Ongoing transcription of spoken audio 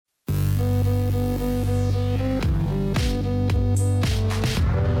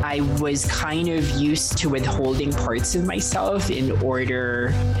I was kind of used to withholding parts of myself in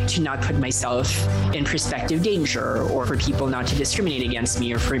order to not put myself in prospective danger, or for people not to discriminate against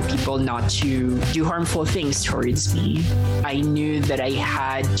me, or for people not to do harmful things towards me. I knew that I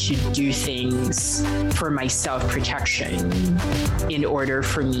had to do things for my self-protection in order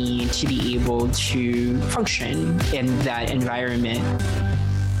for me to be able to function in that environment.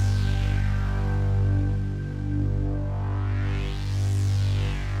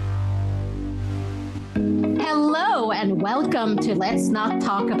 Hello and welcome to Let's Not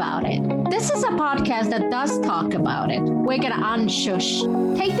Talk About It. This is a podcast that does talk about it. We're going to unshush,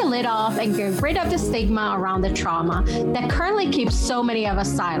 take the lid off, and get rid of the stigma around the trauma that currently keeps so many of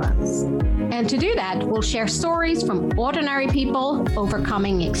us silent. And to do that, we'll share stories from ordinary people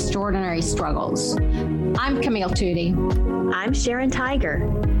overcoming extraordinary struggles. I'm Camille Tootie. I'm Sharon Tiger.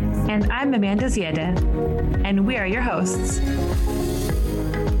 And I'm Amanda Ziede. And we are your hosts.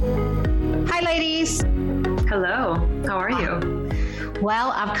 Hi, ladies. Hello. How are you?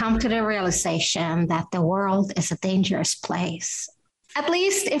 Well, I've come to the realization that the world is a dangerous place, at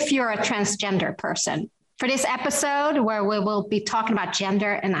least if you're a transgender person. For this episode, where we will be talking about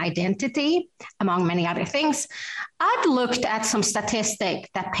gender and identity, among many other things, I've looked at some statistics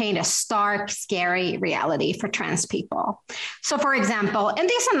that paint a stark, scary reality for trans people. So, for example, and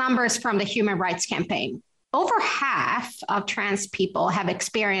these are numbers from the Human Rights Campaign, over half of trans people have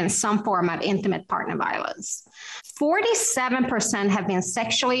experienced some form of intimate partner violence. 47% have been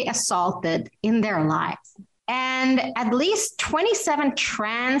sexually assaulted in their life. And at least 27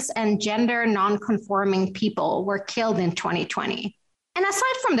 trans and gender nonconforming people were killed in 2020. And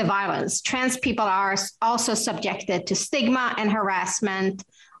aside from the violence, trans people are also subjected to stigma and harassment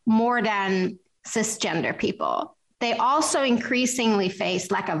more than cisgender people. They also increasingly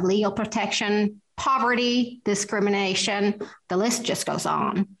face lack of legal protection, poverty, discrimination. The list just goes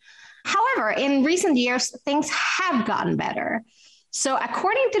on. However, in recent years, things have gotten better. So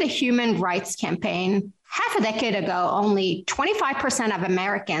according to the Human Rights Campaign, half a decade ago, only 25% of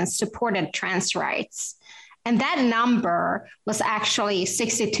Americans supported trans rights. And that number was actually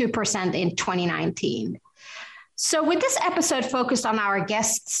 62% in 2019. So with this episode focused on our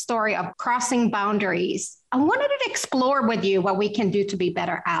guest's story of crossing boundaries, I wanted to explore with you what we can do to be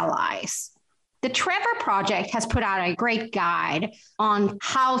better allies. The Trevor Project has put out a great guide on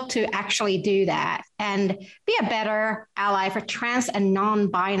how to actually do that and be a better ally for trans and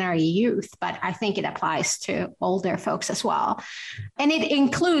non-binary youth, but I think it applies to older folks as well. And it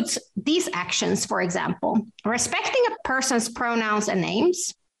includes these actions, for example, respecting a person's pronouns and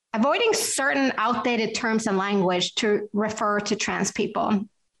names, avoiding certain outdated terms and language to refer to trans people,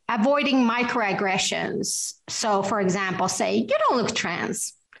 avoiding microaggressions. So, for example, say, you don't look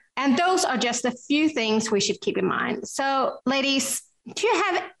trans. And those are just a few things we should keep in mind. So, ladies, do you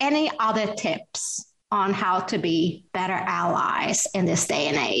have any other tips on how to be better allies in this day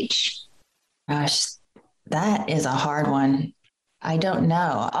and age? Gosh, that is a hard one. I don't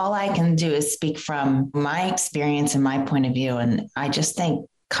know. All I can do is speak from my experience and my point of view. And I just think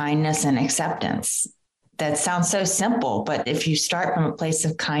kindness and acceptance. That sounds so simple, but if you start from a place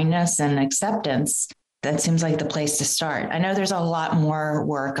of kindness and acceptance, that seems like the place to start. I know there's a lot more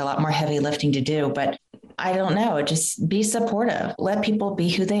work, a lot more heavy lifting to do, but I don't know. Just be supportive. Let people be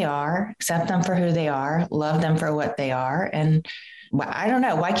who they are, accept them for who they are, love them for what they are. And I don't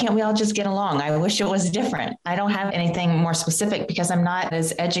know. Why can't we all just get along? I wish it was different. I don't have anything more specific because I'm not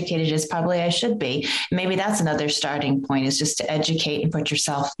as educated as probably I should be. Maybe that's another starting point, is just to educate and put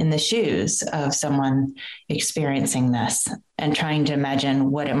yourself in the shoes of someone experiencing this and trying to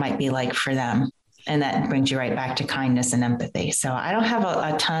imagine what it might be like for them. And that brings you right back to kindness and empathy. So I don't have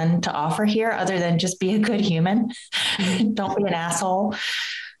a ton to offer here other than just be a good human. Don't be an asshole.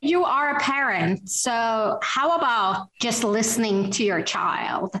 You are a parent. So how about just listening to your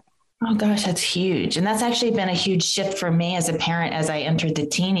child? Oh gosh, that's huge. And that's actually been a huge shift for me as a parent as I entered the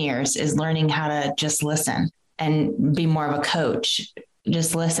teen years, is learning how to just listen and be more of a coach.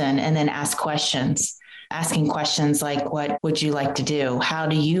 Just listen and then ask questions. Asking questions like, what would you like to do? How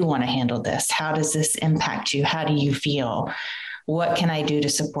do you want to handle this? How does this impact you? How do you feel? What can I do to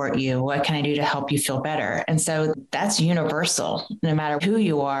support you? What can I do to help you feel better? And so that's universal. No matter who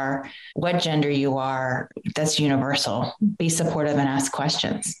you are, what gender you are, that's universal. Be supportive and ask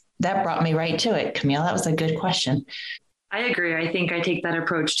questions. That brought me right to it, Camille. That was a good question. I agree. I think I take that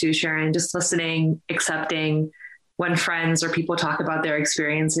approach too, Sharon, just listening, accepting. When friends or people talk about their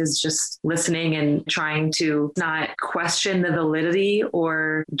experiences, just listening and trying to not question the validity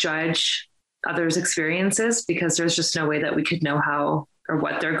or judge others' experiences, because there's just no way that we could know how or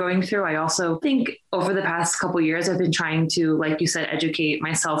what they're going through. I also think over the past couple of years, I've been trying to, like you said, educate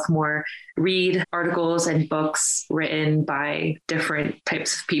myself more, read articles and books written by different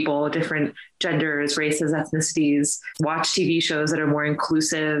types of people, different genders, races, ethnicities, watch TV shows that are more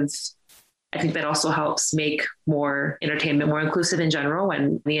inclusive. I think that also helps make more entertainment more inclusive in general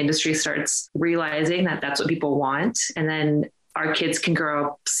when the industry starts realizing that that's what people want. And then our kids can grow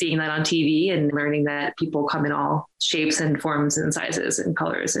up seeing that on TV and learning that people come in all shapes and forms and sizes and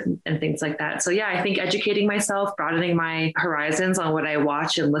colors and things like that. So yeah, I think educating myself, broadening my horizons on what I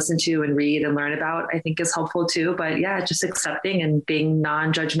watch and listen to and read and learn about, I think is helpful too. But yeah, just accepting and being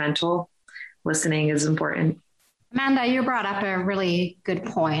non-judgmental, listening is important. Amanda, you brought up a really good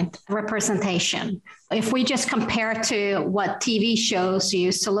point, representation. If we just compare to what TV shows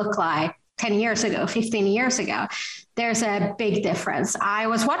used to look like 10 years ago, 15 years ago, there's a big difference. I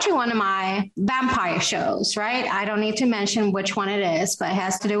was watching one of my vampire shows, right? I don't need to mention which one it is, but it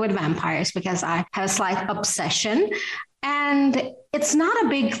has to do with vampires because I have a slight obsession. And it's not a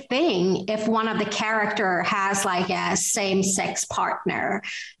big thing if one of the character has like a same-sex partner,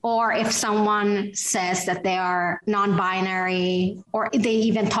 or if someone says that they are non-binary, or they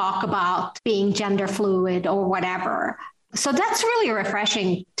even talk about being gender fluid or whatever. So that's really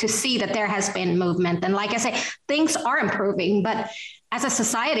refreshing to see that there has been movement. And like I say, things are improving, but as a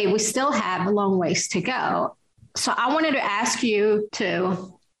society, we still have a long ways to go. So I wanted to ask you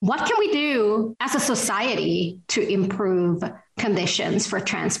what can we do as a society to improve conditions for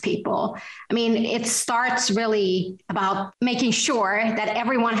trans people? I mean, it starts really about making sure that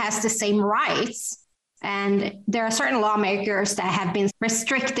everyone has the same rights. And there are certain lawmakers that have been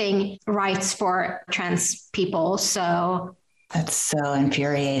restricting rights for trans people. So that's so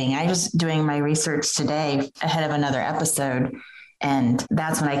infuriating. I was doing my research today ahead of another episode, and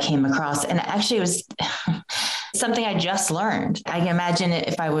that's when I came across, and actually it was something I just learned. I can imagine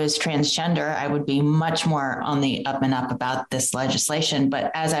if I was transgender, I would be much more on the up and up about this legislation. But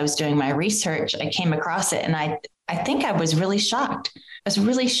as I was doing my research, I came across it, and I think I was really shocked. I was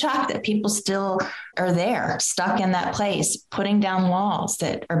really shocked that people still are there, stuck in that place, putting down walls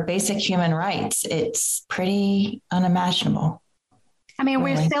that are basic human rights. It's pretty unimaginable. I mean,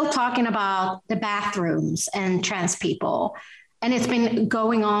 we're still talking about the bathrooms and trans people, and it's been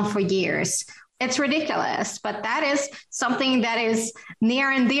going on for years. It's ridiculous, but that is something that is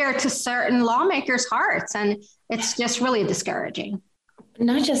near and dear to certain lawmakers' hearts, and it's just really discouraging.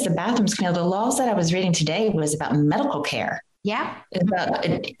 Not just the bathrooms, Camille. The laws that I was reading today was about medical care. Yeah. It's about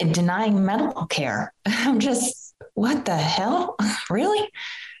denying medical care. I'm just, what the hell? Really?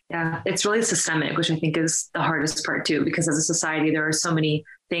 Yeah, it's really systemic, which I think is the hardest part too, because as a society, there are so many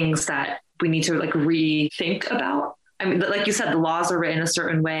things that we need to like rethink about. I mean, like you said, the laws are written a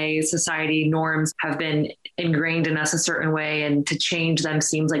certain way. Society norms have been ingrained in us a certain way, and to change them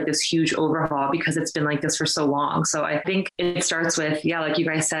seems like this huge overhaul because it's been like this for so long. So I think it starts with, yeah, like you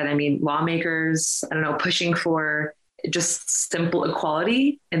guys said, I mean, lawmakers, I don't know, pushing for just simple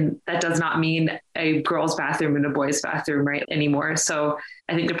equality. And that does not mean a girl's bathroom and a boy's bathroom, right, anymore. So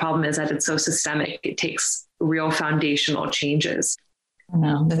I think the problem is that it's so systemic. It takes real foundational changes.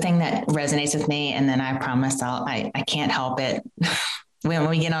 No, the thing that resonates with me, and then I promise I can't help it. When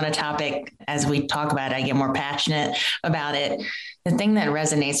we get on a topic, as we talk about it, I get more passionate about it. The thing that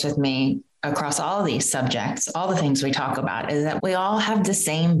resonates with me across all these subjects, all the things we talk about, is that we all have the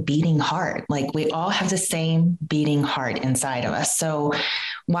same beating heart. Like we all have the same beating heart inside of us. So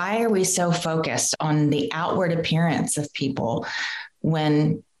why are we so focused on the outward appearance of people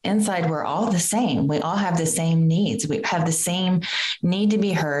when inside we're all the same? We all have the same needs. We have the same need to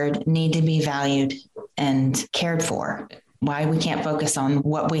be heard, need to be valued and cared for. Why we can't focus on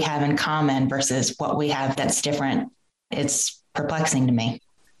what we have in common versus what we have that's different. It's perplexing to me.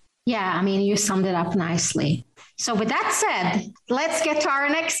 Yeah, I mean, you summed it up nicely. So with that said, let's get to our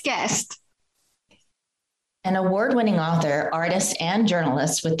next guest. An award-winning author, artist, and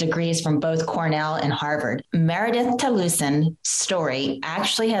journalist with degrees from both Cornell and Harvard, Meredith Talusan story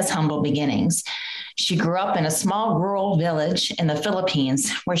actually has humble beginnings. She grew up in a small rural village in the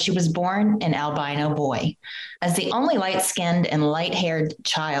Philippines where she was born an albino boy. As the only light-skinned and light-haired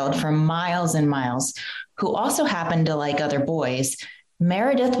child for miles and miles, who also happened to like other boys,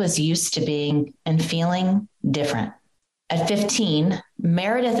 Meredith was used to being and feeling different. At 15,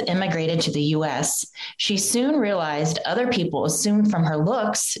 Meredith immigrated to the U.S. She soon realized other people assumed from her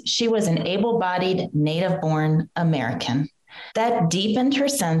looks she was an able-bodied, native-born American. That deepened her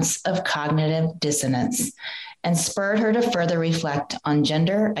sense of cognitive dissonance and spurred her to further reflect on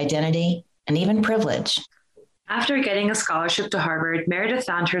gender, identity, and even privilege. After getting a scholarship to Harvard, Meredith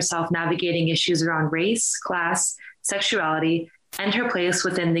found herself navigating issues around race, class, sexuality, and her place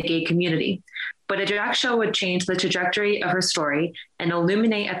within the gay community. But a drag show would change the trajectory of her story and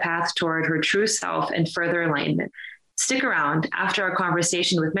illuminate a path toward her true self and further enlightenment. Stick around. After our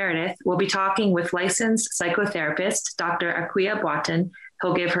conversation with Meredith, we'll be talking with licensed psychotherapist Dr. Akua Boatin,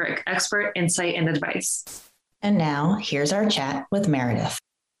 who'll give her expert insight and advice. And now, here's our chat with Meredith.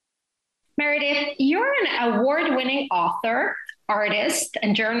 Meredith, you're an award-winning author, artist,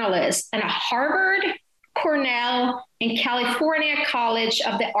 and journalist, and a Harvard, Cornell, and California College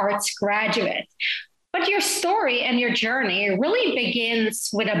of the Arts graduate. But your story and your journey really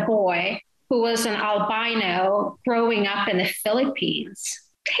begins with a boy who was an albino growing up in the Philippines.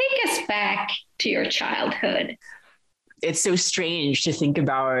 Take us back to your childhood. It's so strange to think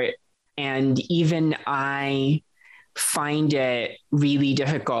about, and even I find it really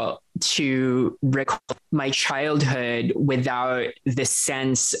difficult to recall my childhood without the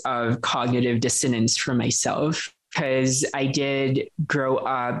sense of cognitive dissonance for myself, because I did grow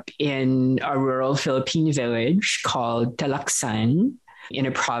up in a rural Philippine village called Talaksan in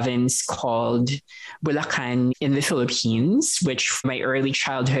a province called Bulacan in the Philippines, which my early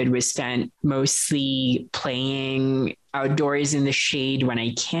childhood was spent mostly playing outdoors in the shade when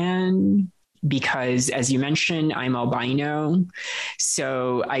I can, because as you mentioned, I'm albino.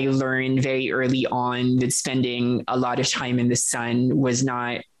 So I learned very early on that spending a lot of time in the sun was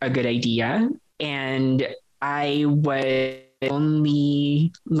not a good idea. And I was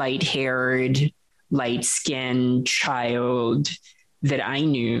only light-haired, light-skinned child that I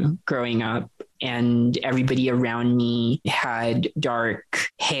knew growing up, and everybody around me had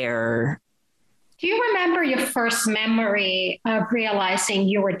dark hair. Do you remember your first memory of realizing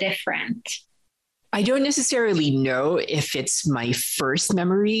you were different? I don't necessarily know if it's my first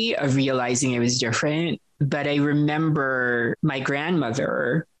memory of realizing I was different, but I remember my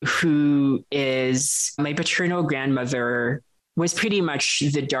grandmother, who is my paternal grandmother, was pretty much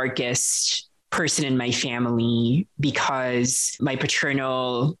the darkest person in my family because my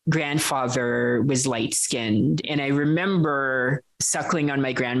paternal grandfather was light-skinned. And I remember suckling on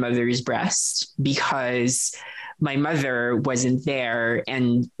my grandmother's breast because my mother wasn't there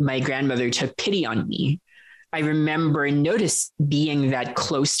and my grandmother took pity on me. I remember being that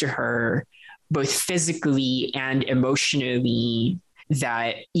close to her, both physically and emotionally,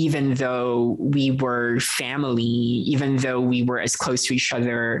 that even though we were family, even though we were as close to each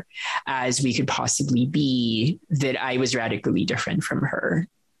other as we could possibly be, that I was radically different from her.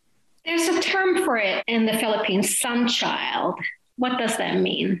 There's a term for it in the Philippines, sunchild. What does that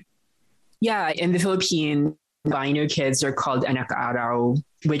mean? Yeah, in the Philippines, albino kids are called anak araw,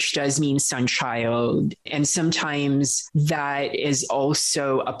 which does mean sunchild. And sometimes that is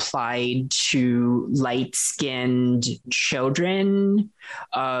also applied to light-skinned children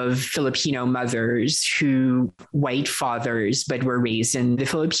of Filipino mothers who white fathers, but were raised in the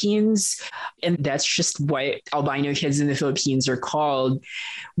Philippines. And that's just what albino kids in the Philippines are called,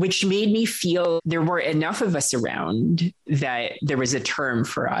 which made me feel there were enough of us around that there was a term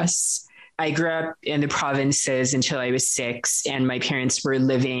for us. I grew up in the provinces until I was 6, and my parents were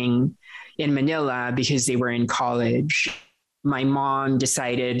living in Manila because they were in college. My mom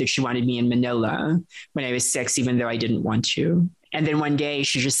decided that she wanted me in Manila when I was 6, even though I didn't want to. And then one day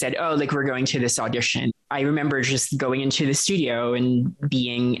she just said, oh, like, we're going to this audition. I remember just going into the studio and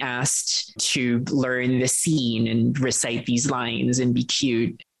being asked to learn the scene and recite these lines and be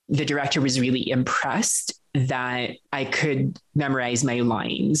cute. The director was really impressed that I could memorize my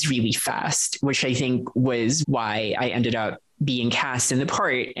lines really fast, which I think was why I ended up being cast in the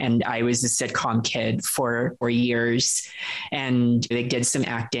part. And I was a sitcom kid for 4 years and I did some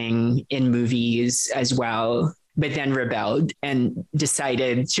acting in movies as well, but then rebelled and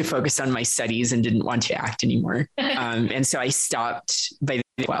decided to focus on my studies and didn't want to act anymore. And so I stopped by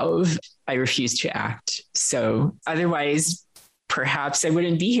 12. I refused to act. So otherwise, perhaps I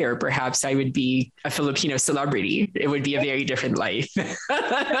wouldn't be here. Perhaps I would be a Filipino celebrity. It would be a very different life.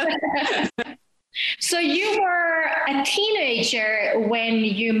 So you were a teenager when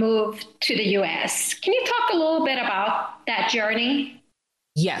you moved to the US. Can you talk a little bit about that journey?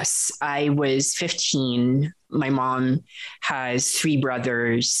 Yes, I was 15. My mom has 3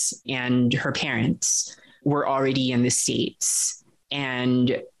 brothers and her parents were already in the States.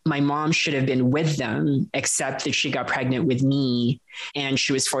 And my mom should have been with them, except that she got pregnant with me and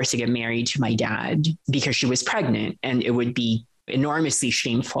she was forced to get married to my dad because she was pregnant. And it would be enormously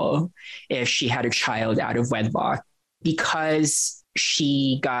shameful if she had a child out of wedlock. Because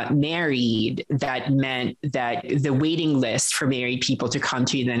she got married, that meant that the waiting list for married people to come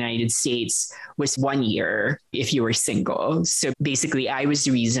to the United States was 1 year if you were single. So basically, I was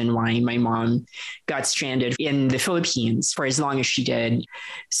the reason why my mom got stranded in the Philippines for as long as she did.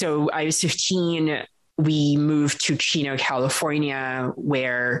 So I was 15. We moved to Chino, California,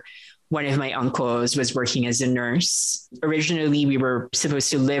 where one of my uncles was working as a nurse. Originally, we were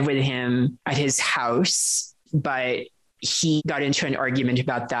supposed to live with him at his house, but he got into an argument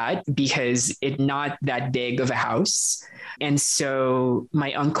about that because it's not that big of a house. And so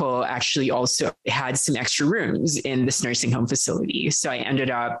my uncle actually also had some extra rooms in this nursing home facility. So I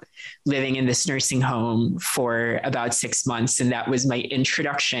ended up living in this nursing home for about 6 months. And that was my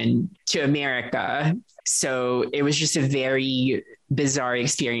introduction to America. So it was just a very bizarre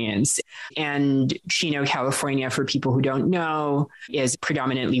experience. And Chino, California, for people who don't know, is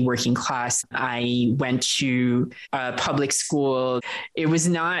predominantly working class. I went to a public school. It was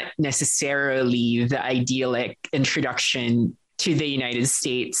not necessarily the idyllic introduction to the United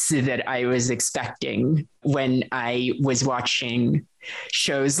States that I was expecting when I was watching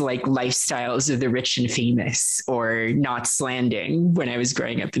shows like Lifestyles of the Rich and Famous or Knots Landing when I was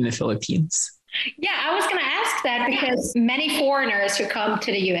growing up in the Philippines. Yeah, I was going to ask that because many foreigners who come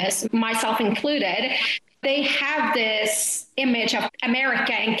to the US, myself included, they have this image of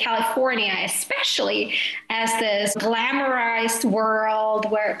America and California, especially as this glamorized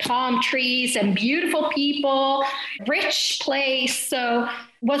world where palm trees and beautiful people, rich place. So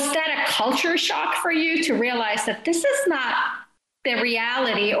was that a culture shock for you to realize that this is not the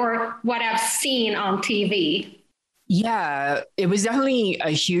reality or what I've seen on TV? Yeah, it was definitely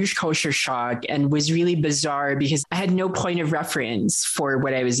a huge culture shock and was really bizarre because I had no point of reference for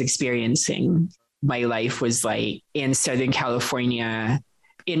what I was experiencing. My life was like in Southern California,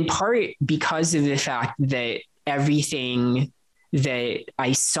 in part because of the fact that everything that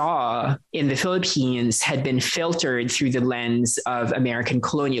I saw in the Philippines had been filtered through the lens of American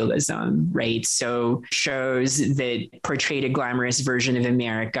colonialism, right? So shows that portrayed a glamorous version of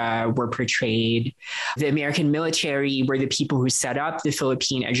America were portrayed. The American military were the people who set up the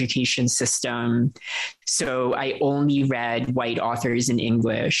Philippine education system. So I only read white authors in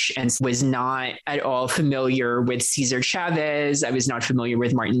English and was not at all familiar with Cesar Chavez. I was not familiar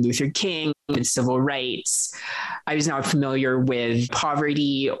with Martin Luther King and civil rights. I was not familiar with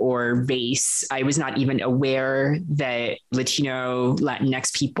poverty or race. I was not even aware that Latino,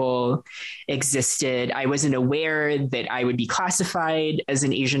 Latinx people existed. I wasn't aware that I would be classified as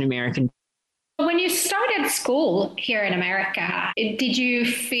an Asian American. When you started school here in America, did you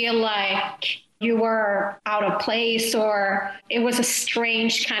feel like you were out of place or it was a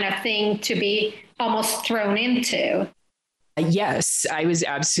strange kind of thing to be almost thrown into? Yes, I was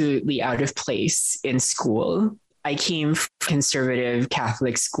absolutely out of place in school. I came from a conservative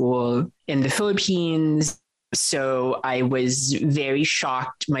Catholic school in the Philippines. So I was very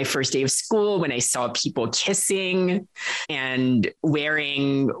shocked my first day of school when I saw people kissing and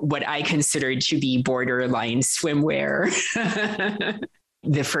wearing what I considered to be borderline swimwear.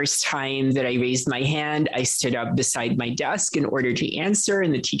 The first time that I raised my hand, I stood up beside my desk in order to answer.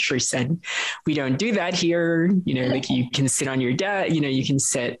 And the teacher said, "We don't do that here. You know, like you can sit on your desk, you know, you can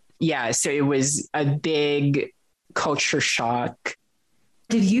sit." Yeah. So it was a big culture shock.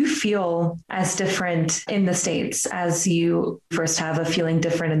 Did you feel as different in the States as you first have a feeling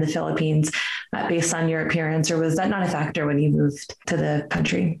different in the Philippines based on your appearance, or was that not a factor when you moved to the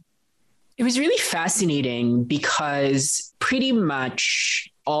country? It was really fascinating because pretty much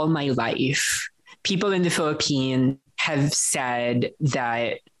all my life, people in the Philippines have said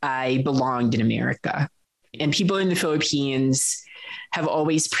that I belonged in America. And people in the Philippines have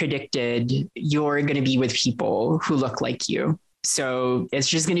always predicted you're going to be with people who look like you. So it's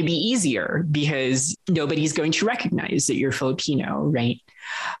just going to be easier because nobody's going to recognize that you're Filipino, right?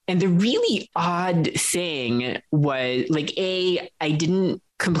 And the really odd thing was like, I didn't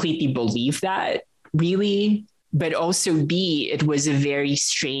completely believe that really, but also B, it was a very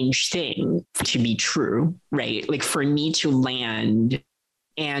strange thing to be true, right? Like for me to land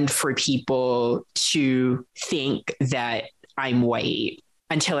and for people to think that I'm white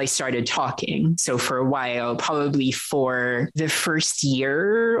until I started talking. So for a while, probably for the first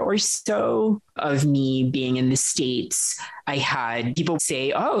year or so of me being in the States, I had people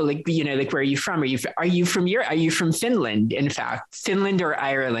say, "Oh, like, you know, like, where are you from? Are you from Europe? Are you from Finland?" In fact, Finland or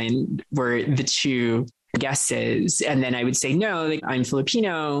Ireland were the two guesses. And then I would say, "No, like, I'm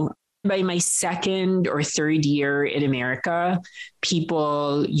Filipino." By my second or third year in America,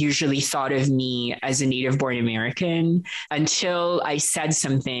 people usually thought of me as a native born American until I said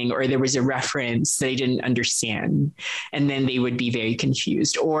something or there was a reference that I didn't understand. And then they would be very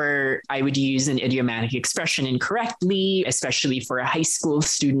confused. Or I would use an idiomatic expression incorrectly, especially for a high school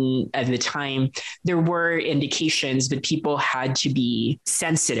student at the time. There were indications, but people had to be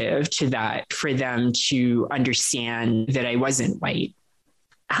sensitive to that for them to understand that I wasn't white.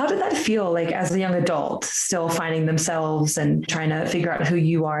 How did that feel like as a young adult, still finding themselves and trying to figure out who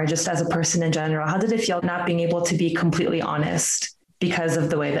you are just as a person in general? How did it feel not being able to be completely honest because of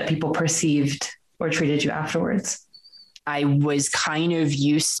the way that people perceived or treated you afterwards? I was kind of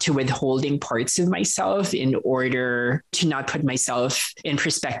used to withholding parts of myself in order to not put myself in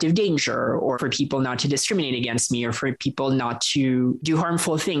prospective danger, or for people not to discriminate against me, or for people not to do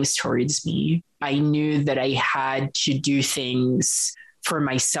harmful things towards me. I knew that I had to do things for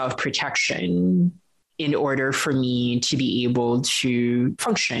my self-protection in order for me to be able to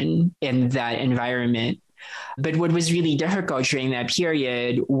function in that environment. But what was really difficult during that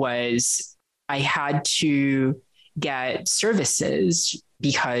period was I had to get services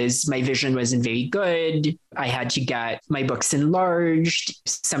because my vision wasn't very good. I had to get my books enlarged.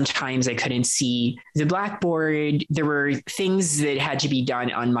 Sometimes I couldn't see the blackboard. There were things that had to be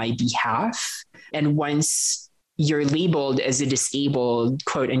done on my behalf. And once you're labeled as a disabled,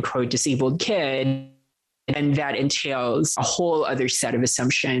 quote unquote, disabled kid, and that entails a whole other set of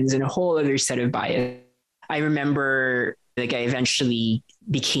assumptions and a whole other set of bias. I remember I eventually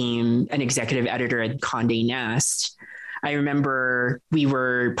became an executive editor at Condé Nast. I remember we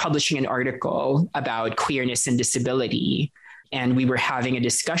were publishing an article about queerness and disability, and we were having a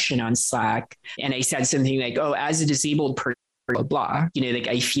discussion on Slack. And I said something like, oh, as a disabled person, blah, blah,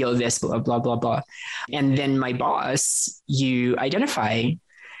 I feel this, blah, blah, blah, blah. And then my boss, you identify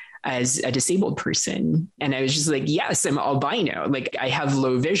as a disabled person. And I was just like, yes, I'm albino. I have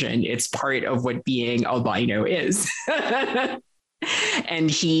low vision. It's part of what being albino is.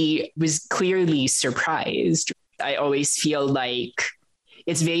 And he was clearly surprised. I always feel like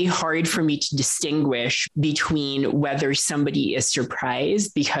it's very hard for me to distinguish between whether somebody is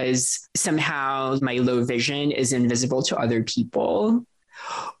surprised because somehow my low vision is invisible to other people,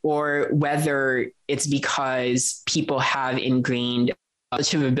 or whether it's because people have ingrained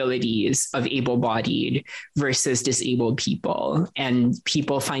relative abilities of able-bodied versus disabled people. And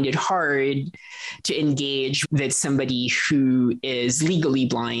people find it hard to engage that somebody who is legally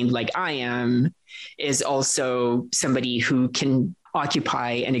blind, like I am, is also somebody who can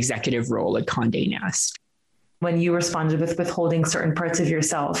occupy an executive role at Condé Nast. When you responded with withholding certain parts of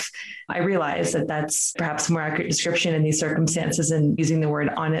yourself, I realized that that's perhaps a more accurate description in these circumstances, and using the word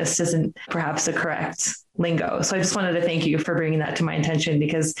honest isn't perhaps the correct lingo. So I just wanted to thank you for bringing that to my attention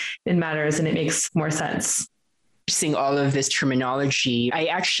because it matters and it makes more sense. Seeing all of this terminology, I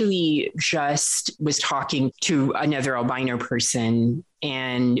actually just was talking to another albino person,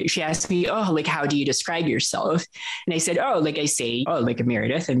 and she asked me, oh, how do you describe yourself? And I said, I say,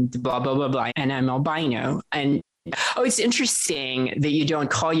 Meredith and blah, blah, blah, blah, and I'm albino. And it's interesting that you don't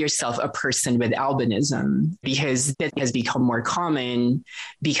call yourself a person with albinism, because that has become more common,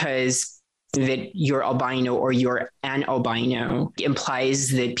 because that you're albino or you're an albino implies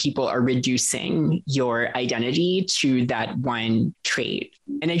that people are reducing your identity to that one trait.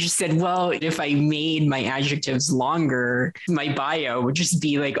 And I just said, well, if I made my adjectives longer, my bio would just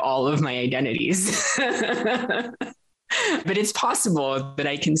be all of my identities. But it's possible that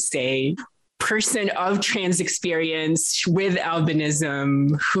I can say person of trans experience with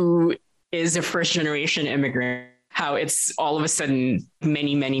albinism who is a first generation immigrant. How it's all of a sudden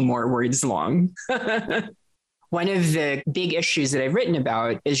many, many more words long. One of the big issues that I've written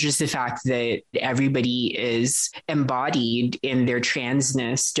about is just the fact that everybody is embodied in their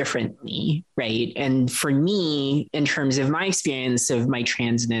transness differently, right? And for me, in terms of my experience of my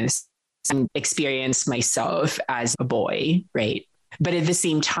transness, I experienced myself as a boy, right? But at the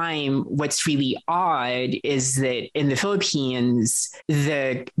same time, what's really odd is that in the Philippines,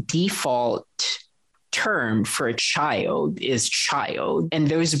 the default term for a child is child. And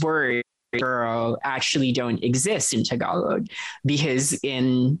those words, girl, actually don't exist in Tagalog, because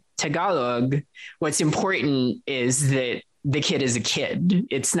in Tagalog, what's important is that the kid is a kid.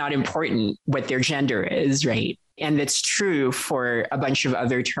 It's not important what their gender is, right? And that's true for a bunch of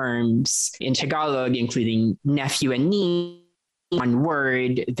other terms in Tagalog, including nephew and niece, one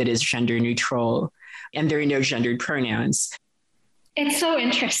word that is gender neutral, and there are no gendered pronouns. It's so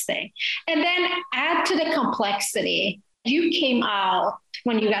interesting. And then add to the complexity You came out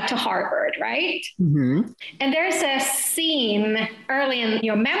when you got to Harvard, right? Mm-hmm. And there's a scene early in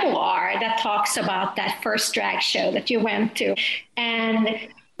your memoir that talks about that first drag show that you went to. And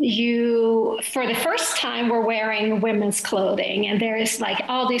you, for the first time, were wearing women's clothing. And there is like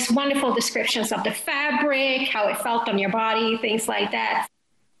all these wonderful descriptions of the fabric, how it felt on your body, things like that.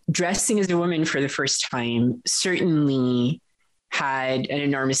 Dressing as a woman for the first time certainly had an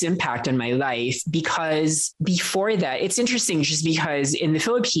enormous impact on my life, because before that, it's interesting just because in the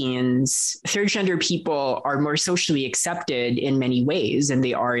Philippines, third gender people are more socially accepted in many ways than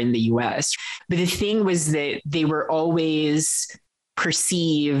they are in the US. But the thing was that they were always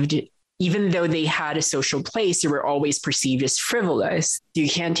perceived, even though they had a social place, they were always perceived as frivolous. You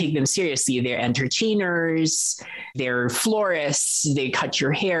can't take them seriously. They're entertainers, they're florists, they cut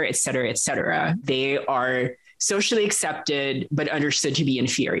your hair, et cetera, et cetera. They are socially accepted, but understood to be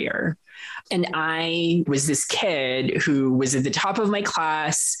inferior. And I was this kid who was at the top of my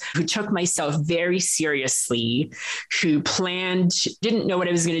class, who took myself very seriously, who didn't know what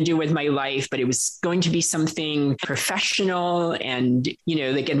I was going to do with my life, but it was going to be something professional and,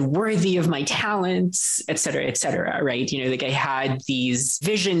 and worthy of my talents, et cetera, right? I had these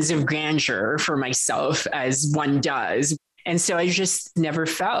visions of grandeur for myself, as one does. And so I just never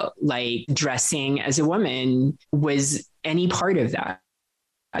felt like dressing as a woman was any part of that.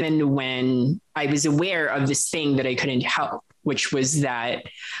 And when I was aware of this thing that I couldn't help, which was that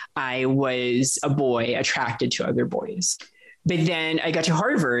I was a boy attracted to other boys. But then I got to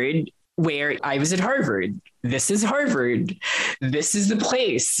Harvard, where I was at Harvard. This is Harvard. This is the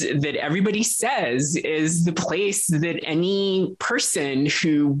place that everybody says is the place that any person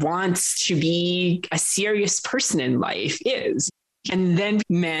who wants to be a serious person in life is. And then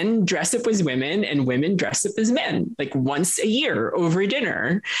men dress up as women and women dress up as men, like once a year over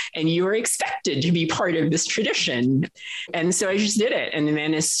dinner. And you are expected to be part of this tradition. And so I just did it. And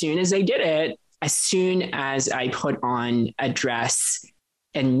then as soon as I did it, as soon as I put on a dress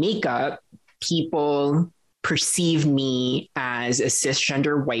and makeup, people perceived me as a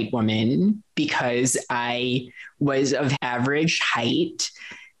cisgender white woman because I was of average height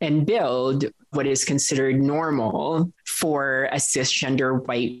and build, what is considered normal for a cisgender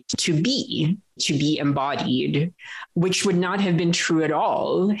white to be embodied, which would not have been true at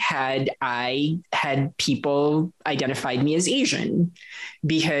all had people identified me as Asian.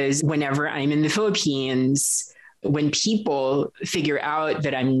 Because whenever I'm in the Philippines, when people figure out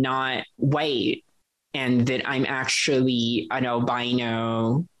that I'm not white and that I'm actually an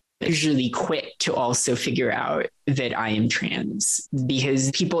albino, usually quick to also figure out that I am trans, because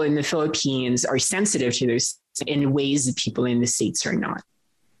people in the Philippines are sensitive to those in ways that people in the States are not.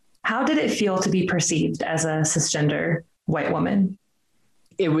 How did it feel to be perceived as a cisgender white woman?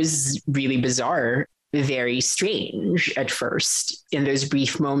 It was really bizarre, very strange at first in those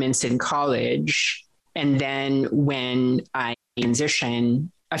brief moments in college. And then when I transitioned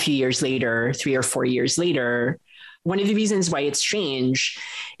a few years later, 3 or 4 years later, one of the reasons why it's strange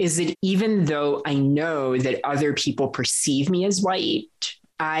is that even though I know that other people perceive me as white,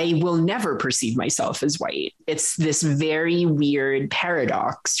 I will never perceive myself as white. It's this very weird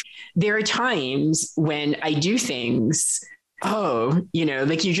paradox. There are times when I do things,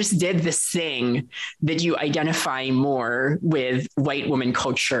 like you just did this thing that you identify more with white woman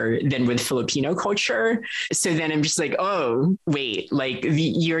culture than with Filipino culture. So then I'm just like, oh, wait, like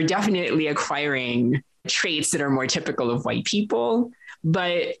you're definitely acquiring traits that are more typical of white people.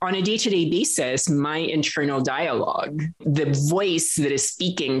 But on a day-to-day basis, my internal dialogue, the voice that is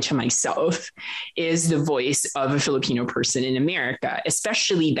speaking to myself, is the voice of a Filipino person in America,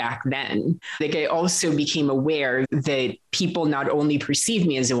 especially back then. Like I also became aware that people not only perceive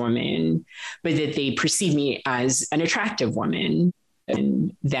me as a woman, but that they perceive me as an attractive woman.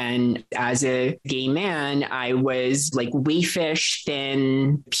 And then as a gay man, I was like waifish,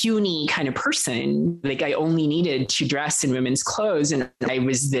 thin, puny kind of person. Like I only needed to dress in women's clothes. And I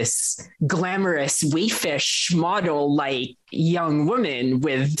was this glamorous, waifish model, like young woman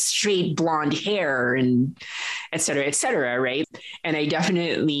with straight blonde hair and et cetera, right? And I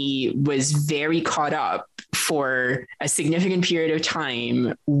definitely was very caught up for a significant period of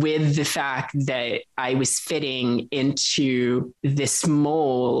time with the fact that I was fitting into this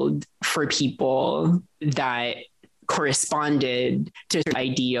mold for people that corresponded to the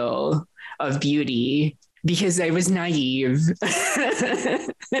ideal of beauty, because I was naive.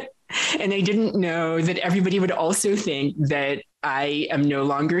 And I didn't know that everybody would also think that I am no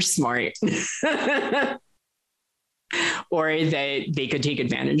longer smart or that they could take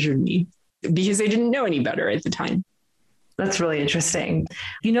advantage of me, because I didn't know any better at the time. That's really interesting.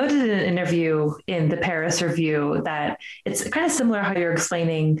 You noted in an interview in the Paris Review that it's kind of similar how you're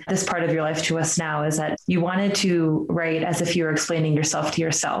explaining this part of your life to us now, is that you wanted to write as if you were explaining yourself to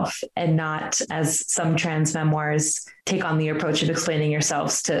yourself and not as some trans memoirs take on the approach of explaining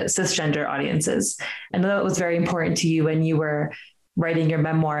yourselves to cisgender audiences. I know that was very important to you when you were writing your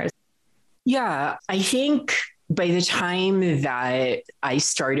memoirs. Yeah, I think by the time that I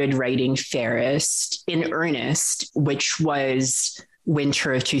started writing Fairest in earnest, which was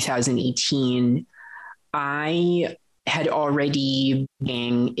winter of 2018, I had already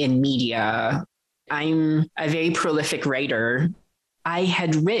been in media. I'm a very prolific writer. I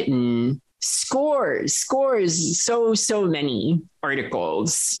had written scores, so many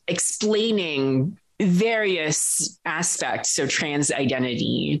articles explaining various aspects of trans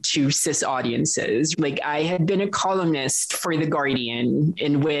identity to cis audiences. Like, I had been a columnist for The Guardian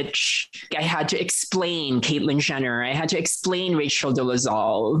in which I had to explain Caitlyn Jenner. I had to explain Rachel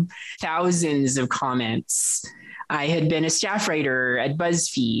Dolezal, thousands of comments. I had been a staff writer at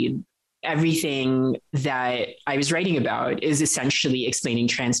BuzzFeed. Everything that I was writing about is essentially explaining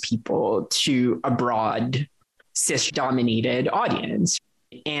trans people to a broad cis-dominated audience.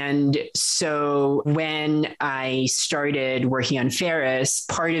 And so when I started working on Fairest,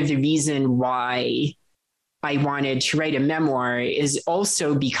 part of the reason why I wanted to write a memoir is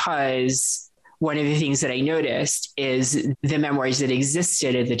also because one of the things that I noticed is the memoirs that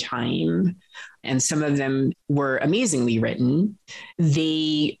existed at the time, and some of them were amazingly written,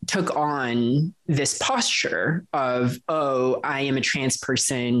 they took on this posture of, oh, I am a trans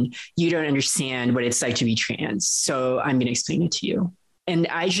person. You don't understand what it's like to be trans, so I'm going to explain it to you. And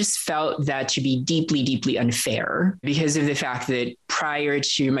I just felt that to be deeply, deeply unfair because of the fact that prior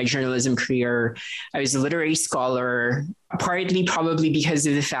to my journalism career, I was a literary scholar, partly probably because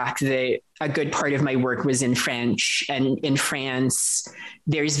of the fact that a good part of my work was in French. And in France,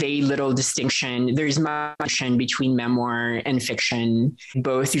 there's very little distinction. There's much distinction between memoir and fiction.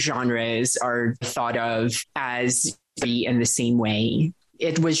 Both genres are thought of as in the same way.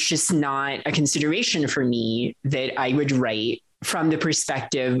 It was just not a consideration for me that I would write from the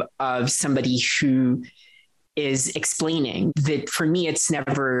perspective of somebody who is explaining. That for me, it's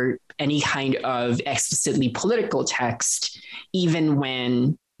never any kind of explicitly political text, even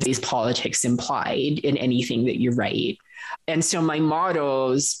when there's politics implied in anything that you write. And so my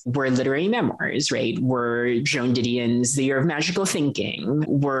models were literary memoirs, right? Were Joan Didion's The Year of Magical Thinking,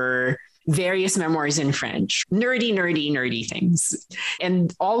 were various memoirs in French, nerdy things.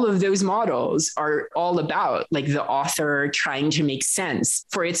 And all of those models are all about like the author trying to make sense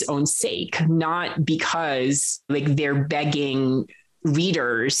for its own sake, not because like they're begging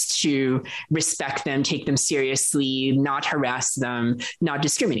readers to respect them, take them seriously, not harass them, not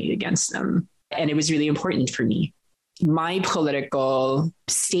discriminate against them. And it was really important for me. My political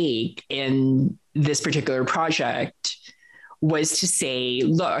stake in this particular project was to say,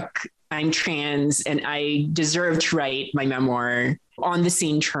 look, I'm trans and I deserve to write my memoir on the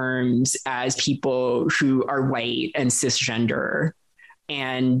same terms as people who are white and cisgender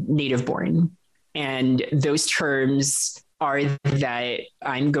and native born. And those terms are that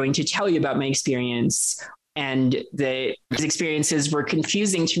I'm going to tell you about my experience. And these experiences were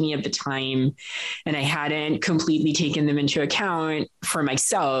confusing to me at the time, and I hadn't completely taken them into account for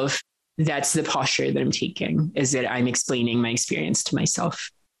myself. That's the posture that I'm taking, is that I'm explaining my experience to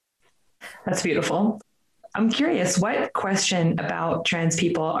myself. That's beautiful. I'm curious, what question about trans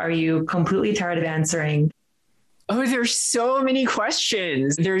people are you completely tired of answering? Oh, there's so many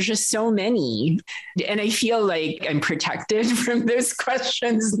questions. There's just so many. And I feel like I'm protected from those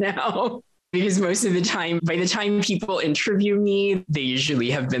questions now. Because most of the time, by the time people interview me, they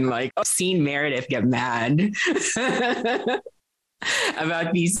usually have been like, I've seen Meredith get mad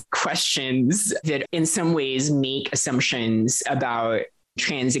about these questions that in some ways make assumptions about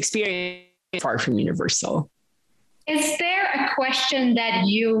trans experience far from universal. Is there a question that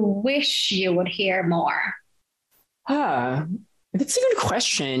you wish you would hear more? That's a good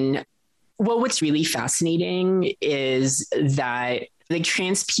question. Well, what's really fascinating is that like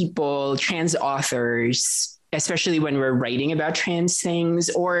trans people, trans authors, especially when we're writing about trans things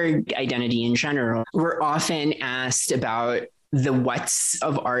or identity in general, we're often asked about the what's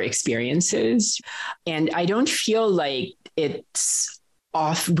of our experiences. And I don't feel like it's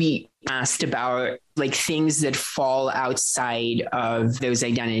we asked about like things that fall outside of those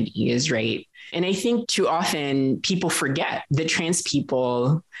identities, right? And I think too often people forget that trans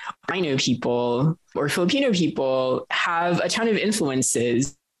people, Rhino people, or Filipino people have a ton of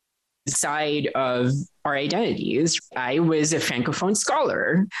influences side of our identities. I was a Francophone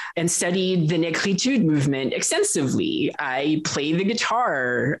scholar and studied the Negritude movement extensively. I play the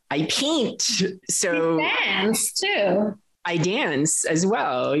guitar. I paint. So you dance too. I dance as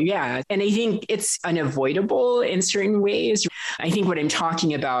well. Yeah. And I think it's unavoidable in certain ways. I think what I'm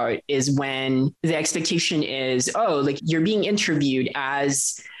talking about is when the expectation is, oh, like you're being interviewed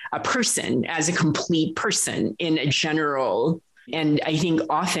as a person, as a complete person in a general. And I think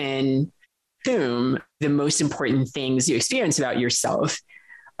often assume the most important things you experience about yourself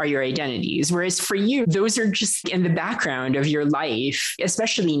are your identities. Whereas for you, those are just in the background of your life,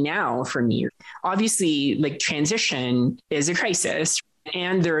 especially now for me. Obviously, like transition is a crisis.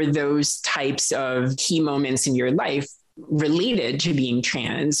 And there are those types of key moments in your life related to being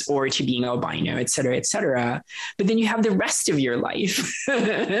trans or to being albino, et cetera, et cetera. But then you have the rest of your life.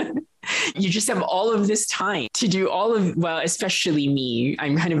 You just have all of this time to do all of, well, especially me,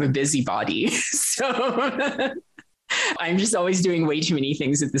 I'm kind of a busybody. So I'm just always doing way too many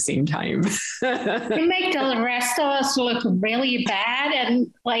things at the same time. You make the rest of us look really bad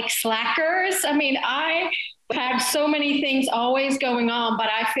and like slackers. I mean, I have so many things always going on, but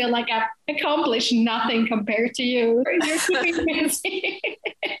I feel like I've accomplished nothing compared to you. You're keeping me busy.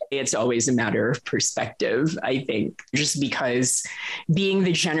 It's always a matter of perspective, I think, just because being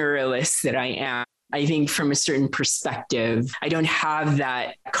the generalist that I am, I think from a certain perspective, I don't have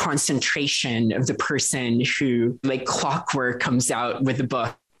that concentration of the person who like clockwork comes out with a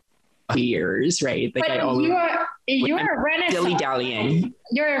book years, right? Like but you're a Renaissance dilly-dallying.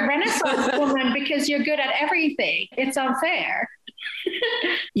 You're a Renaissance woman because you're good at everything. It's unfair.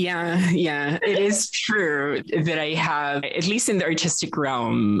 Yeah, it is true that I have, at least in the artistic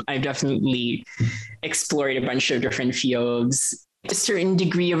realm, I've definitely explored a bunch of different fields. A certain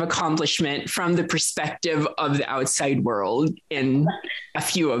degree of accomplishment from the perspective of the outside world in a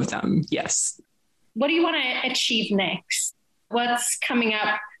few of them. Yes. What do you want to achieve next? What's coming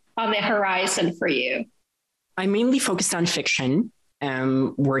up on the horizon for you? I'm mainly focused on fiction.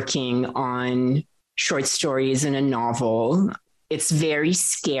 I'm working on short stories and a novel. It's very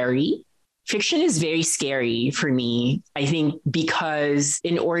scary. Fiction is very scary for me, I think, because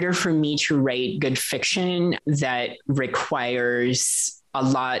in order for me to write good fiction, that requires a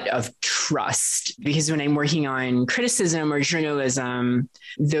lot of trust. Because when I'm working on criticism or journalism,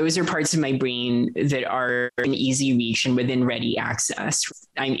 those are parts of my brain that are in easy reach and within ready access.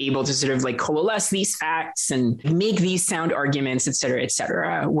 I'm able to sort of like coalesce these facts and make these sound arguments, et cetera, et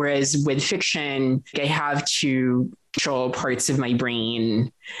cetera. Whereas with fiction, I have to control parts of my brain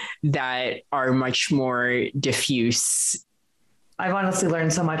that are much more diffuse. I've honestly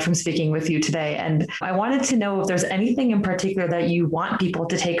learned so much from speaking with you today. And I wanted to know if there's anything in particular that you want people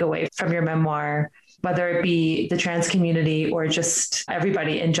to take away from your memoir, whether it be the trans community or just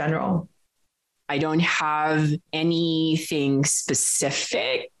everybody in general. I don't have anything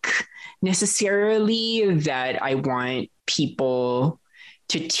specific necessarily that I want people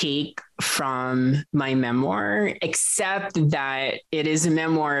to take from my memoir, except that it is a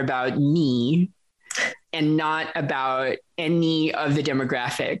memoir about me and not about any of the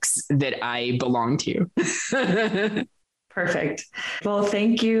demographics that I belong to. Perfect. Well,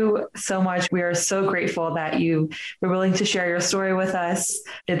 thank you so much. We are so grateful that you were willing to share your story with us.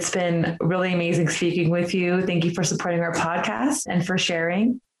 It's been really amazing speaking with you. Thank you for supporting our podcast and for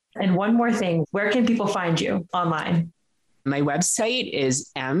sharing. And one more thing, where can people find you online? My website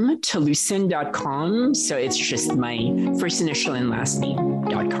is mtolucin.com. So it's just my first initial and last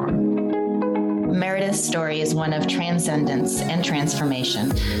name.com. Meredith's story is one of transcendence and transformation,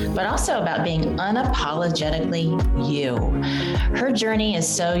 but also about being unapologetically you. Her journey is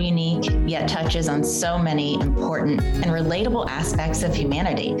so unique, yet touches on so many important and relatable aspects of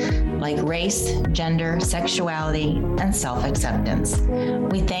humanity, like race, gender, sexuality, and self-acceptance.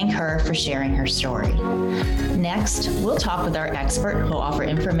 We thank her for sharing her story. Next, we'll talk with our expert who will offer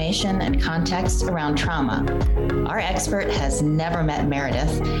information and context around trauma. Our expert has never met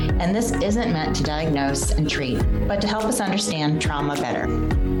Meredith, and this isn't meant to diagnose and treat, but to help us understand trauma better.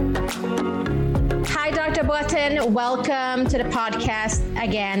 Hi, Dr. Button. Welcome to the podcast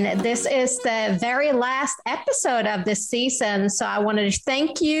again. This is the very last episode of this season, so I wanted to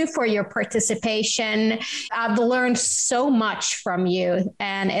thank you for your participation. I've learned so much from you,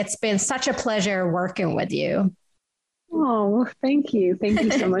 and it's been such a pleasure working with you. Oh, well, thank you. Thank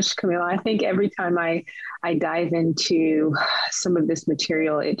you so much, Camilla. I think every time I dive into some of this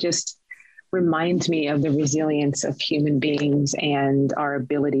material, it just reminds me of the resilience of human beings and our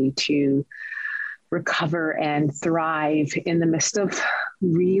ability to recover and thrive in the midst of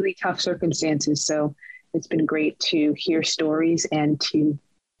really tough circumstances. So it's been great to hear stories and to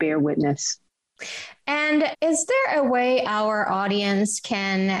bear witness. And is there a way our audience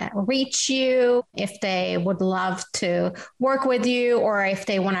can reach you if they would love to work with you, or if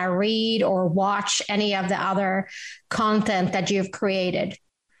they want to read or watch any of the other content that you've created?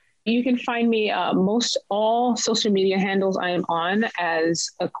 You can find me most all social media handles I am on as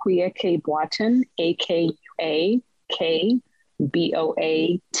Akua K. Boateng, AKUA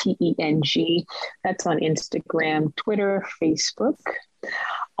KBOATENG. That's on Instagram, Twitter, Facebook.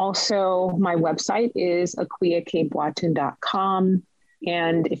 Also, my website is akuakboateng.com.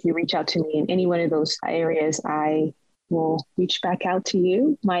 And if you reach out to me in any one of those areas, I will reach back out to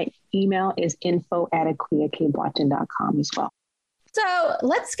you. My email is info@akuakboateng.com as well. So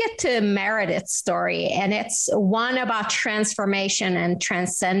let's get to Meredith's story, and it's one about transformation and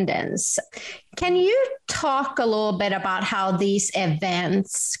transcendence. Can you talk a little bit about how these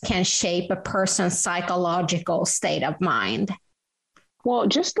events can shape a person's psychological state of mind? Well,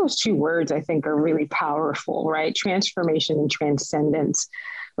 just those two words, I think, are really powerful, right? Transformation and transcendence.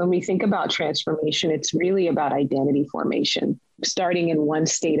 When we think about transformation, it's really about identity formation, starting in one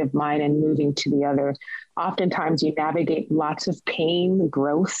state of mind and moving to the other. Oftentimes, you navigate lots of pain,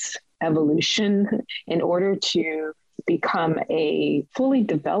 growth, evolution in order to become a fully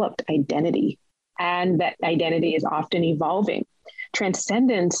developed identity. And that identity is often evolving.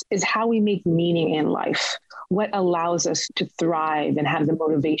 Transcendence is how we make meaning in life, what allows us to thrive and have the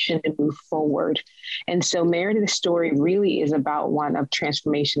motivation to move forward. And so Meredith's story really is about one of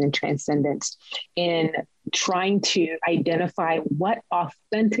transformation and transcendence in trying to identify what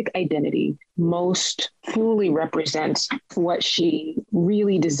authentic identity most fully represents what she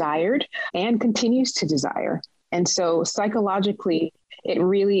really desired and continues to desire. And so psychologically, it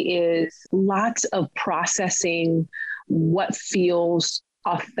really is lots of processing what feels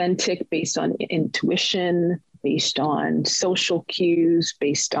authentic based on intuition, based on social cues,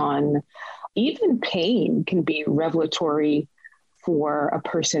 based on even pain can be revelatory for a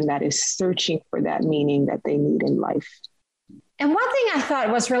person that is searching for that meaning that they need in life. And one thing I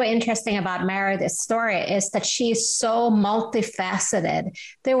thought was really interesting about Meredith's story is that she's so multifaceted.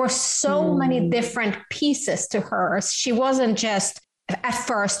 There were so many different pieces to her. She wasn't just at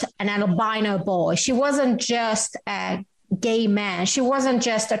first an albino boy. She wasn't just a gay man. She wasn't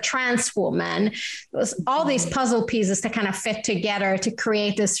just a trans woman. It was all these puzzle pieces to kind of fit together to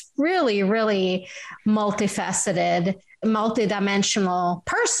create this really, really multifaceted, multidimensional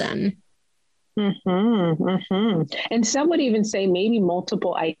person. And some would even say maybe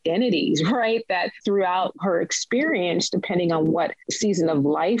multiple identities, right? That throughout her experience, depending on what season of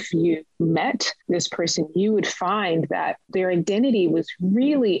life you met this person, you would find that their identity was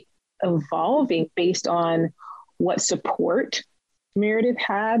really evolving based on what support Meredith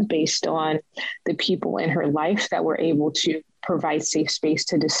had, based on the people in her life that were able to provide safe space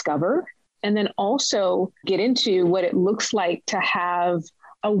to discover, and then also get into what it looks like to have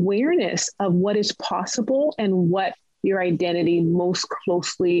awareness of what is possible and what your identity most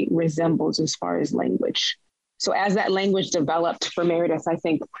closely resembles as far as language. So as that language developed for Meredith, I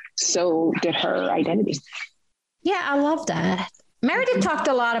think so did her identity. Yeah, I love that. Meredith talked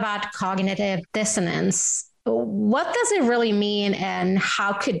a lot about cognitive dissonance. What does it really mean, and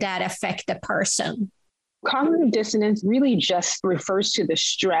how could that affect the person? Cognitive dissonance really just refers to the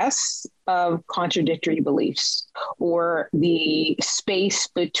stress of contradictory beliefs, or the space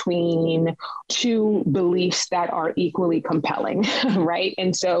between two beliefs that are equally compelling, right?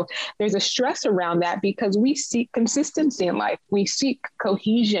 And so there's a stress around that because we seek consistency in life. We seek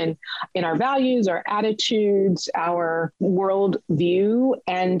cohesion in our values, our attitudes, our worldview.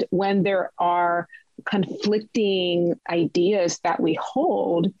 And when there are conflicting ideas that we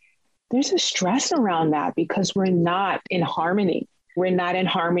hold, there's a stress around that because we're not in harmony. We're not in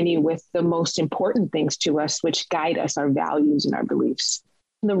harmony with the most important things to us, which guide us, our values and our beliefs.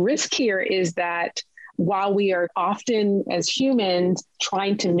 The risk here is that while we are often, as humans,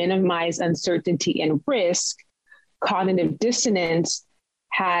 trying to minimize uncertainty and risk, cognitive dissonance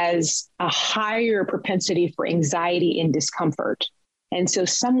has a higher propensity for anxiety and discomfort. And so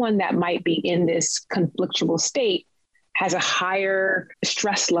someone that might be in this conflictual state has a higher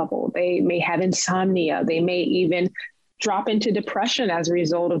stress level. They may have insomnia. They may even drop into depression as a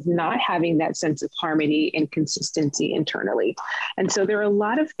result of not having that sense of harmony and consistency internally. And so there are a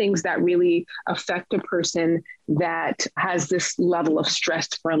lot of things that really affect a person that has this level of stress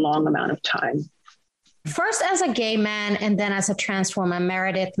for a long amount of time. First as a gay man and then as a trans woman.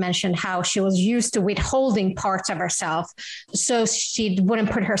 Meredith mentioned how she was used to withholding parts of herself so she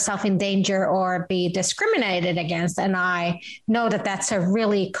wouldn't put herself in danger or be discriminated against. And I know that that's a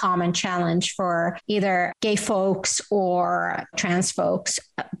really common challenge for either gay folks or trans folks.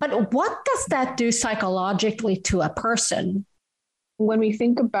 But what does that do psychologically to a person? When we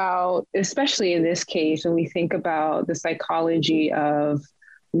think about, especially in this case, when we think about the psychology of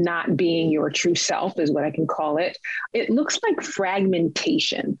not being your true self is what I can call it. It looks like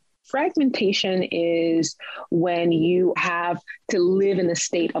fragmentation. Fragmentation is when you have to live in the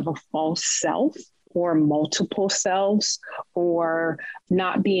state of a false self or multiple selves, or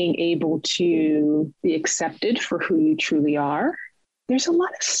not being able to be accepted for who you truly are. There's a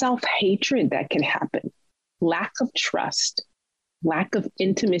lot of self-hatred that can happen. Lack of trust, lack of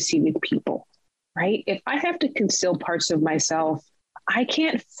intimacy with people, right? If I have to conceal parts of myself, I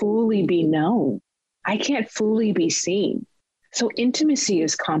can't fully be known. I can't fully be seen. So intimacy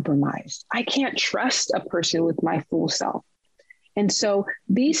is compromised. I can't trust a person with my full self. And so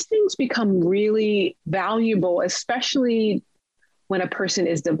these things become really valuable, especially when a person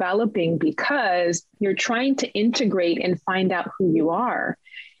is developing, because you're trying to integrate and find out who you are.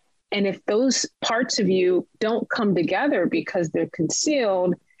 And if those parts of you don't come together because they're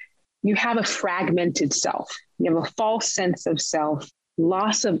concealed, you have a fragmented self. You have a false sense of self,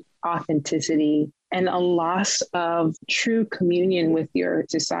 loss of authenticity, and a loss of true communion with your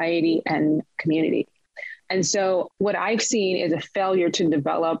society and community. And so what I've seen is a failure to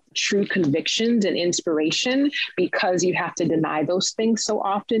develop true convictions and inspiration because you have to deny those things so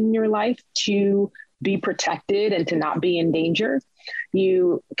often in your life to be protected and to not be in danger.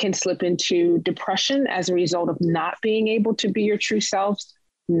 You can slip into depression as a result of not being able to be your true selves,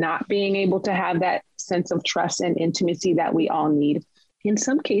 not being able to have that sense of trust and intimacy that we all need. In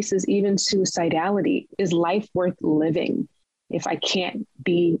some cases, even suicidality. Is life worth living if I can't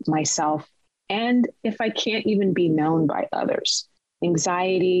be myself and if I can't even be known by others?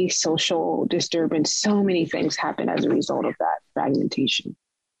 Anxiety, social disturbance, so many things happen as a result of that fragmentation.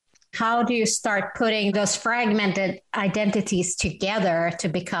 How do you start putting those fragmented identities together to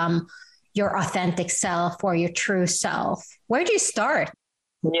become your authentic self or your true self? Where do you start?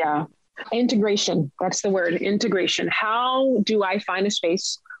 Yeah. Integration. That's the word, integration. How do I find a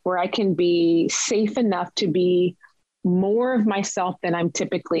space where I can be safe enough to be more of myself than I'm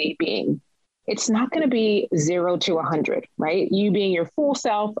typically being? It's not going to be 0 to 100, right? You being your full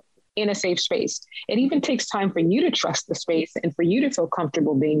self in a safe space. It even takes time for you to trust the space and for you to feel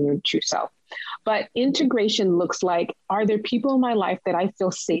comfortable being your true self. But integration looks like, are there people in my life that I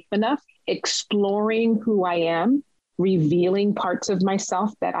feel safe enough exploring who I am, revealing parts of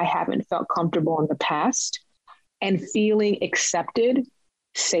myself that I haven't felt comfortable in the past, and feeling accepted,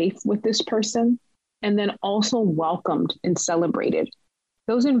 safe with this person, and then also welcomed and celebrated.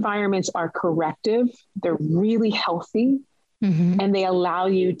 Those environments are corrective. They're really healthy, and they allow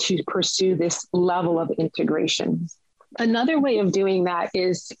you to pursue this level of integration. Another way of doing that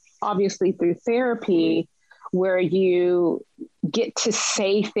is obviously through therapy, where you get to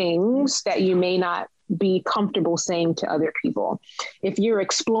say things that you may not be comfortable saying to other people. If you're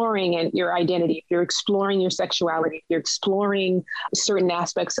exploring your identity, if you're exploring your sexuality, if you're exploring certain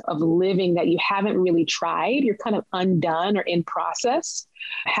aspects of living that you haven't really tried, you're kind of undone or in process,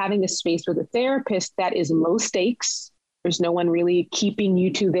 having a space with a therapist that is low stakes. There's no one really keeping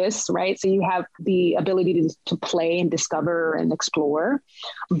you to this, right? So you have the ability to play and discover and explore.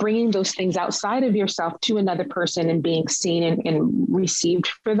 Bringing those things outside of yourself to another person and being seen and received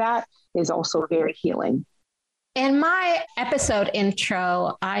for that is also very healing. In my episode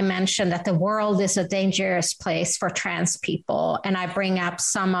intro, I mentioned that the world is a dangerous place for trans people, and I bring up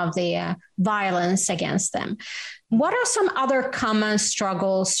some of the violence against them. What are some other common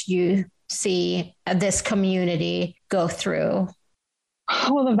struggles you see this community go through?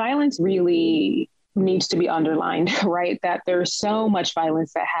 Well, the violence really needs to be underlined, right? That there's so much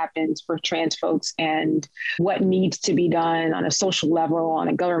violence that happens for trans folks, and what needs to be done on a social level, on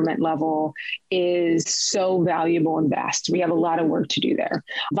a government level, is so valuable and vast. We have a lot of work to do there.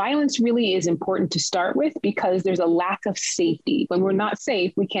 Violence really is important to start with because there's a lack of safety. When we're not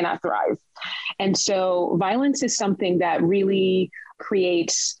safe, we cannot thrive. And so violence is something that really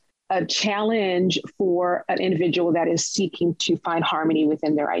creates a challenge for an individual that is seeking to find harmony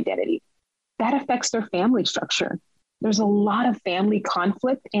within their identity. That affects their family structure. There's a lot of family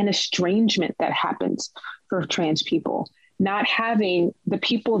conflict and estrangement that happens for trans people. Not having the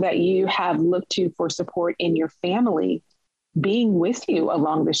people that you have looked to for support in your family being with you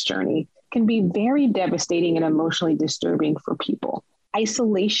along this journey can be very devastating and emotionally disturbing for people.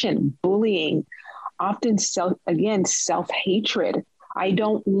 Isolation, bullying, often self-hatred. I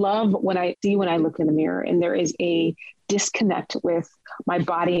don't love when I look in the mirror, and there is a disconnect with my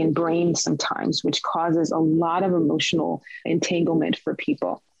body and brain sometimes, which causes a lot of emotional entanglement for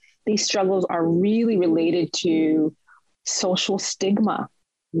people. These struggles are really related to social stigma,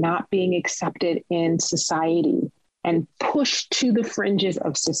 not being accepted in society and pushed to the fringes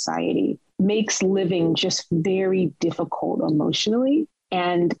of society makes living just very difficult emotionally.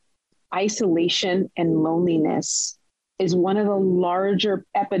 And isolation and loneliness is one of the larger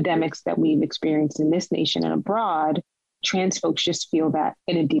epidemics that we've experienced in this nation and abroad. Trans folks just feel that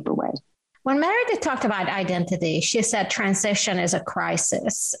in a deeper way. When Meredith talked about identity, she said transition is a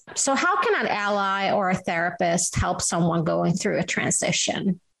crisis. So how can an ally or a therapist help someone going through a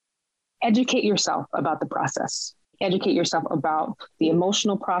transition? Educate yourself about the process. Educate yourself about the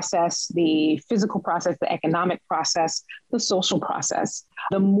emotional process, the physical process, the economic process, the social process.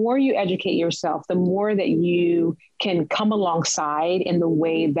 The more you educate yourself, the more that you can come alongside in the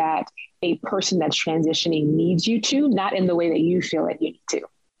way that a person that's transitioning needs you to, not in the way that you feel that you need to.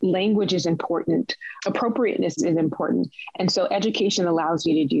 Language is important. Appropriateness is important. And so education allows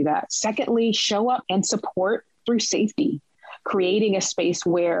you to do that. Secondly, show up and support through safety. Creating a space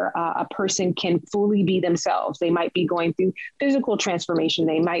where a person can fully be themselves. They might be going through physical transformation.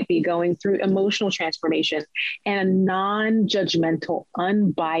 They might be going through emotional transformation, and a non-judgmental,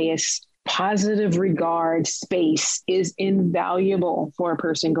 unbiased, positive regard space is invaluable for a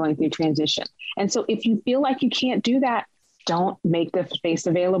person going through transition. And so if you feel like you can't do that, don't make the space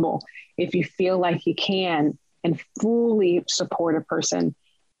available. If you feel like you can and fully support a person,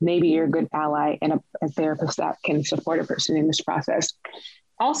 maybe you're a good ally and a therapist that can support a person in this process.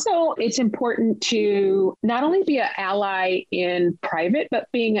 Also, it's important to not only be an ally in private, but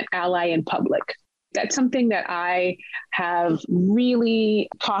being an ally in public. That's something that I have really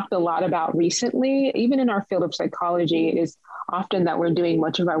talked a lot about recently. Even in our field of psychology, it is often that we're doing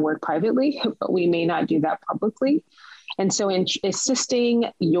much of our work privately, but we may not do that publicly. And so in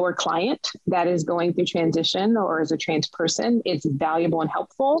assisting your client that is going through transition or as a trans person, it's valuable and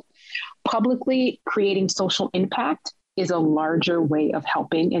helpful. Publicly creating social impact is a larger way of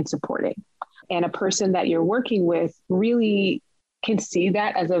helping and supporting. And a person that you're working with really can see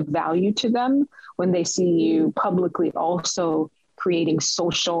that as a value to them when they see you publicly also creating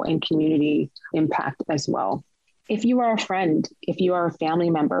social and community impact as well. If you are a friend, if you are a family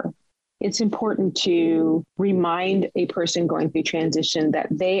member, it's important to remind a person going through transition that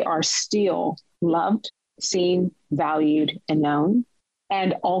they are still loved, seen, valued, and known.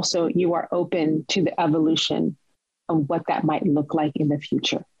 And also you are open to the evolution of what that might look like in the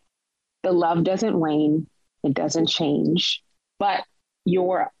future. The love doesn't wane, it doesn't change, but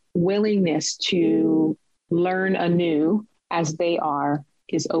your willingness to learn anew as they are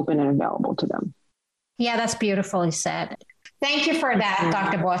is open and available to them. Yeah, that's beautifully said. Thank you for that,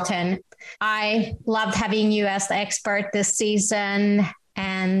 Dr. Boateng. I loved having you as the expert this season,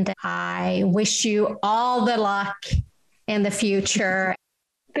 and I wish you all the luck in the future.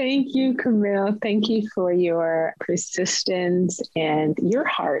 Thank you, Camille. Thank you for your persistence and your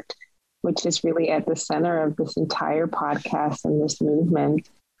heart, which is really at the center of this entire podcast and this movement.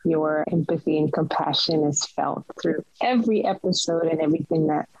 Your empathy and compassion is felt through every episode and everything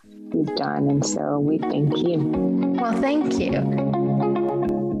that you've done. And so we thank you. Well, thank you.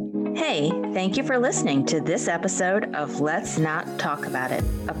 Hey, thank you for listening to this episode of Let's Not Talk About It,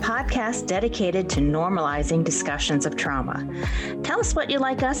 a podcast dedicated to normalizing discussions of trauma. Tell us what you'd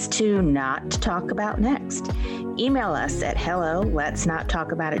like us to not talk about next. Email us at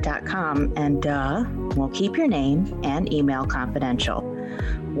hello@letsnottalkaboutit.com and we'll keep your name and email confidential.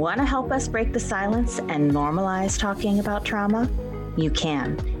 Want to help us break the silence and normalize talking about trauma? You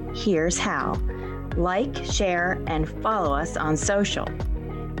can. Here's how. Like, share, and follow us on social.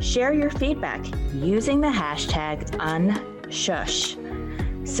 Share your feedback using the hashtag #unshush.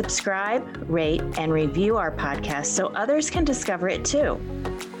 Subscribe, rate, and review our podcast so others can discover it too.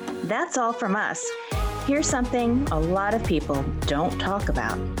 That's all from us. Here's something a lot of people don't talk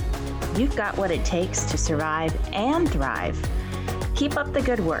about. You've got what it takes to survive and thrive. Keep up the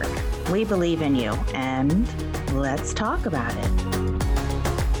good work. We believe in you, and let's talk about it.